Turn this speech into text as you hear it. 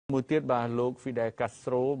មួយទៀតបាទលោក Fidel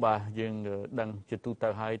Castro បាទយើងដឹងជាទូទៅ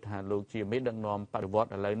ហើយថាលោកជាមេដឹកនាំបដិវត្ត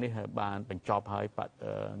ឥឡូវនេះបានបញ្ចប់ហើយ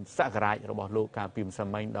សក្ការៈរបស់លោកកាលពីម្សិល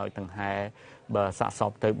មិញដោយដង្ហែបាទសាកស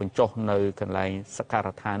ពទៅបញ្ចុះនៅកន្លែងសក្ការ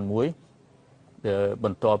ដ្ឋានមួយប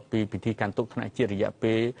ន្ទាប់ពីពិធីកាន់ទុក្ខថ្នាក់ជាតិរយៈ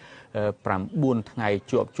ពេល9ថ្ងៃ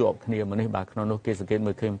ជាប់គ្នាមកនេះបាទក្នុងនោះគេសង្កេត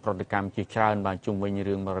មើលឃើញប្រតិកម្មជាច្រើនបាទជុំវិញ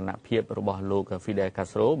រឿងមរណភាពរបស់លោក Fidel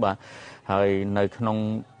Castro បាទហើយនៅក្នុង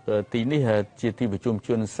ទីនេះជាទីប្រជុំជ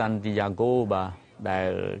ន Santiago បាទដែល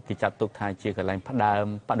គេចាត់ទុកថាជាកន្លែងផ្ដើម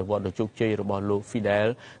បដិវត្តន៍ដ៏ជោគជ័យរបស់លោក Fidel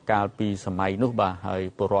កាលពីសម័យនោះបាទហើយ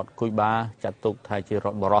ពលរដ្ឋគុយបាចាត់ទុកថាជារ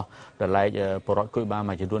ដ្ឋបរោះដែលឡែកពលរដ្ឋគុយបា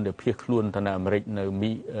មួយចំនួនដែលភៀសខ្លួនទៅនៅអាមេរិកនៅ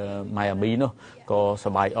ម៉ៃអាមីនោះក៏ស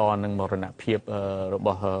ប្បាយអរនឹងមរណភាពរប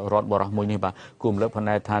ស់រដ្ឋបរោះមួយនេះបាទគួររំលឹកផង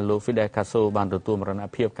ដែរថាលោក Fidel Castro បានទទួលមរណ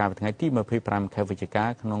ភាពកាលពីថ្ងៃទី25ខែវិច្ឆិកា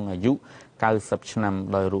ក្នុងអាយុ90ឆ្នាំ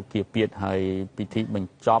ដោយរោគគាពៀតហើយពិធីប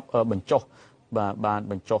ញ្ចុះបាទបាន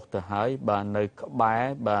បញ្ចុះទៅហើយបាទនៅក្បែរ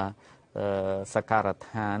បាទសក្ការដ្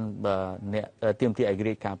ឋានបាទអ្នកទាមទារឯក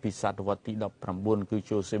រាជ្យកាលពីសតវត្សទី19គឺ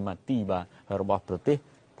Jose Marti បាទរបស់ប្រទេស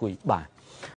គុយបា